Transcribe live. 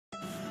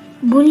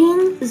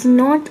Bullying is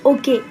not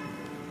okay.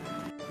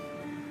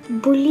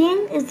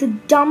 Bullying is the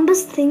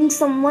dumbest thing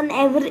someone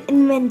ever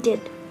invented.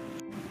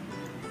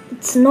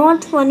 It's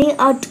not funny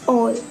at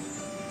all.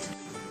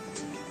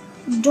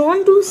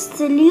 Don't do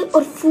silly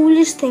or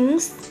foolish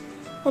things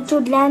that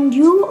would land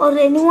you or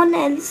anyone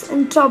else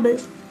in trouble.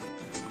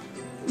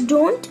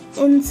 Don't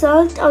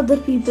insult other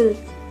people.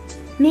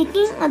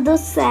 Making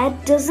others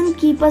sad doesn't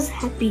keep us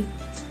happy.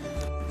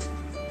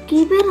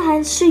 Keep your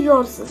hands to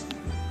yourself.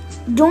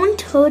 Don't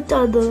hurt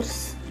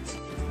others.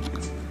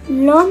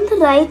 Learn the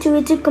right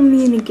way to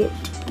communicate.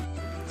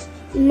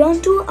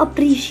 Learn to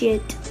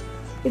appreciate.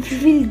 If you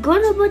feel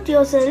good about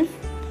yourself,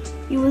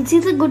 you will see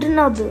the good in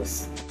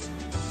others.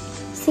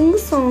 Sing a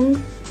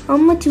song,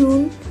 hum a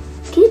tune,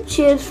 keep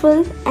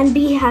cheerful and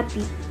be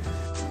happy.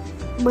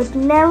 But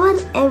never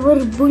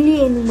ever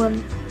bully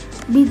anyone,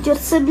 be it your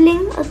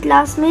sibling, a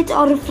classmate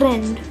or a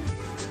friend.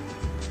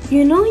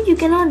 You know you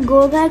cannot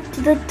go back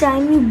to the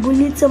time you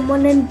bullied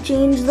someone and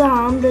change the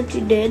harm that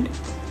you did.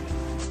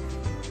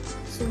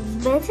 So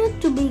it's better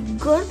to be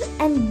good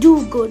and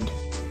do good.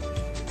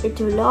 It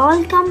will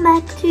all come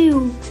back to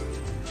you.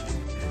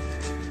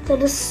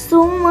 There is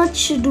so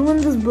much to do in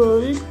this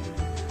world,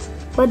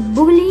 but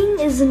bullying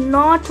is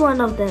not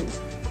one of them.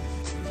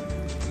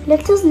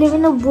 Let us live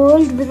in a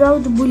world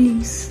without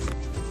bullies.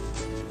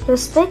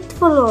 Respect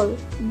for all,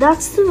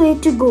 that's the way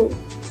to go.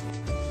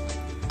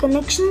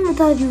 Connection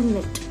with our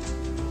unit.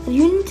 Our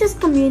unit is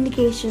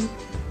communication.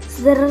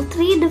 So there are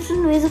 3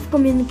 different ways of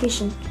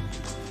communication.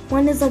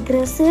 One is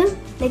aggressive,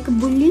 like a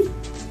bully.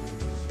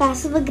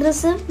 Passive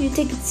aggressive, you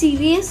take it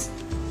serious.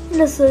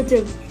 And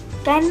assertive,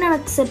 kind and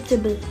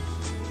acceptable.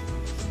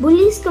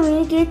 Bullies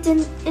communicate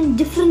in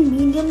different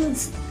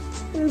mediums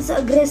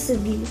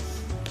aggressively.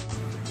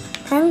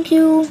 Thank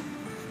you.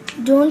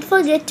 Don't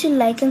forget to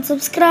like and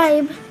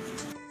subscribe.